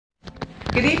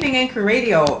Good evening, Anchor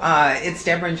Radio. It's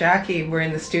Deborah and Jackie. We're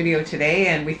in the studio today,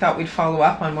 and we thought we'd follow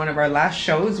up on one of our last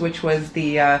shows, which was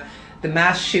the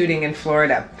mass shooting in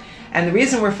Florida. And the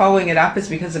reason we're following it up is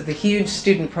because of the huge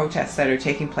student protests that are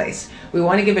taking place. We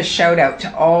want to give a shout out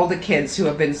to all the kids who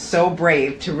have been so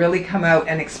brave to really come out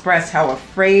and express how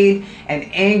afraid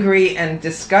and angry and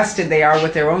disgusted they are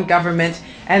with their own government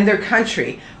and their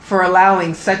country for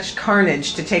allowing such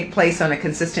carnage to take place on a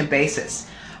consistent basis.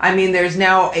 I mean, there's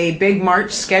now a big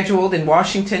march scheduled in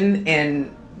Washington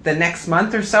in the next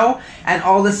month or so, and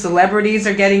all the celebrities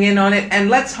are getting in on it. And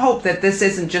let's hope that this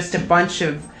isn't just a bunch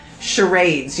of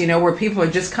charades, you know, where people are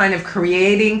just kind of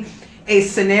creating a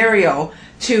scenario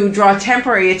to draw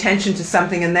temporary attention to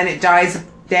something and then it dies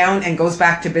down and goes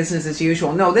back to business as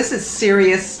usual. No, this is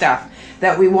serious stuff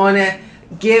that we want to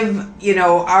give, you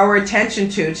know, our attention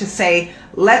to say,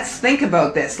 let's think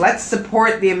about this. Let's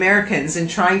support the Americans in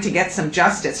trying to get some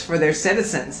justice for their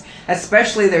citizens,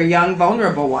 especially their young,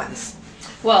 vulnerable ones.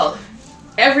 Well,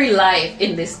 every life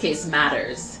in this case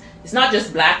matters. It's not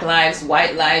just black lives,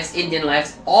 white lives, Indian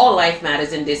lives. All life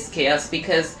matters in this chaos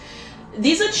because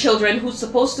these are children who's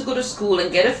supposed to go to school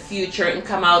and get a future and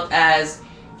come out as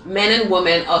men and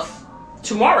women of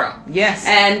tomorrow. Yes.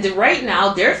 And right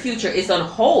now, their future is on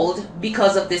hold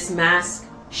because of this mass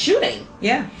shooting.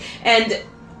 Yeah. And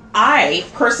I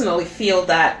personally feel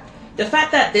that the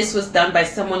fact that this was done by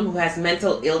someone who has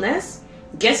mental illness,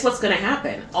 guess what's going to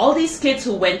happen? All these kids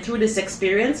who went through this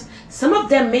experience, some of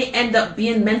them may end up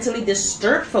being mentally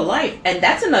disturbed for life. And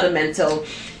that's another mental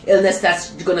illness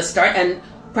that's going to start. And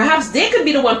perhaps they could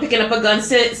be the one picking up a gun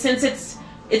since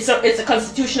it's a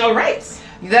constitutional right.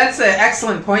 That's an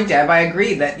excellent point, Deb. I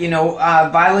agree that, you know,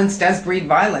 violence does breed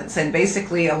violence. And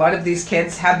basically, a lot of these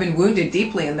kids have been wounded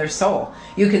deeply in their soul.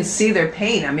 You can see their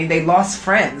pain. I mean, they lost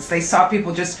friends. They saw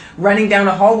people just running down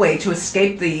a hallway to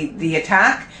escape the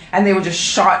attack. And they were just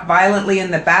shot violently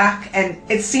in the back. And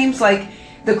it seems like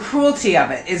the cruelty of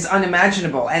it is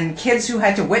unimaginable. And kids who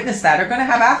had to witness that are going to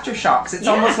have aftershocks. It's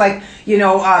almost like, you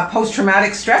know,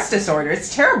 post-traumatic stress disorder.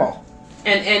 It's terrible.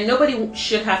 And nobody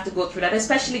should have to go through that,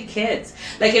 especially kids.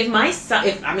 Like if my son,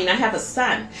 I have a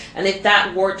son, and if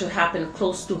that were to happen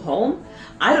close to home,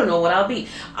 I don't know what I'll be.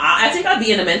 I think I'll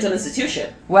be in a mental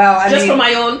institution. Well, I just mean, for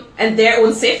my own and their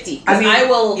own safety. Because I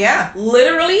will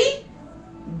literally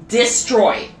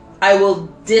destroy. I will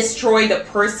destroy the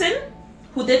person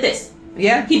who did this.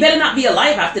 Yeah. He better not be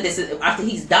alive after this, after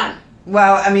he's done.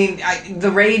 Well, I mean, the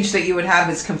rage that you would have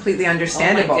is completely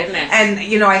understandable. Oh my goodness. And,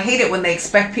 you know, I hate it when they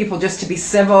expect people just to be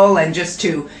civil and just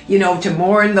to, you know, to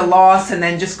mourn the loss and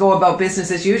then just go about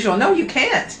business as usual. No, you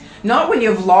can't. Not when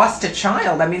you've lost a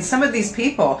child. I mean, some of these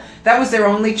people, that was their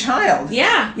only child.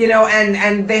 Yeah. You know,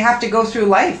 and they have to go through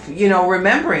life, you know,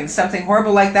 remembering something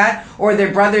horrible like that, or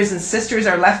their brothers and sisters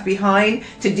are left behind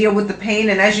to deal with the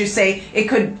pain. And as you say, it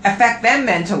could affect them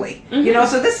mentally. Mm-hmm. You know,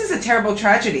 so this is a terrible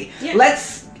tragedy. Yeah.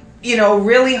 Let's, you know,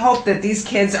 really hope that these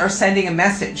kids are sending a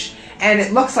message. And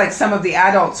it looks like some of the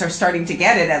adults are starting to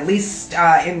get it, at least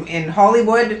in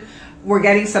Hollywood. We're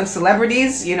getting some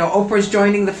celebrities. You know, Oprah's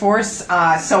joining the force.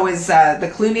 So is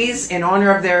the Clooneys in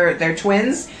honor of their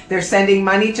twins. They're sending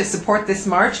money to support this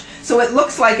march. So it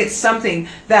looks like it's something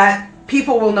that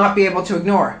people will not be able to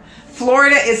ignore.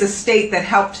 Florida is a state that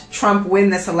helped Trump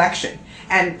win this election.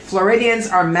 And Floridians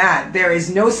are mad. There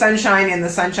is no sunshine in the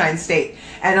Sunshine State.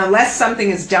 And unless something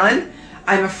is done,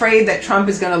 I'm afraid that Trump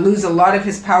is going to lose a lot of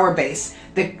his power base.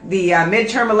 The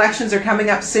midterm elections are coming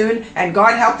up soon, and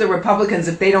God help the Republicans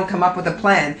if they don't come up with a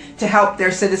plan to help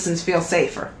their citizens feel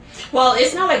safer. Well,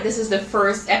 it's not like this is the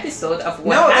first episode of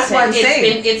what happened. That's what I'm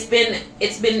saying.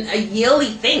 It's been a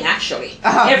yearly thing, actually.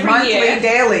 Every monthly, year.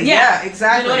 Daily. Yeah,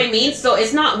 exactly. You know what I mean? So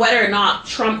it's not whether or not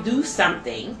Trump do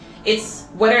something. It's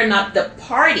whether or not the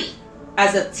party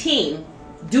as a team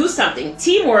do something.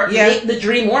 Teamwork make the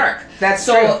dream work. That's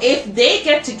so true. If they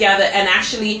get together and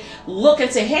actually look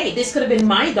and say, hey, this could have been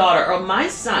my daughter or my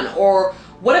son or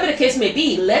whatever the case may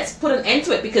be, let's put an end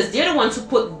to it, because they're the ones who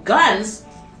put guns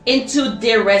into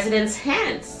their residents'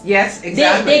 hands. Yes,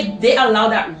 exactly. They allow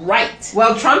that right.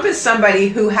 Well, Trump is somebody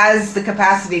who has the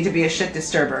capacity to be a shit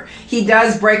disturber. He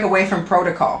does break away from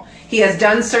protocol. He has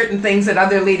done certain things that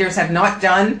other leaders have not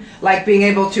done, like being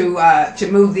able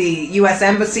to move the U.S.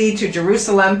 Embassy to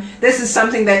Jerusalem. This is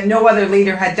something that no other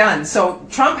leader had done. So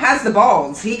Trump has the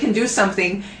balls. He can do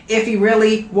something if he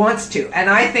really wants to. And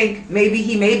I think maybe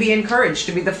he may be encouraged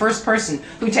to be the first person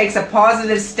who takes a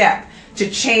positive step to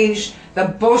change the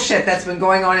bullshit that's been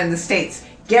going on in the States.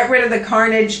 Get rid of the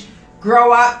carnage,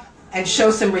 grow up, and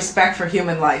show some respect for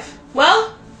human life.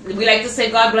 Well, we like to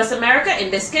say God bless America.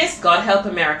 In this case, God help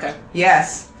America.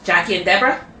 Yes. Jackie and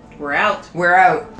Deborah, we're out. We're out.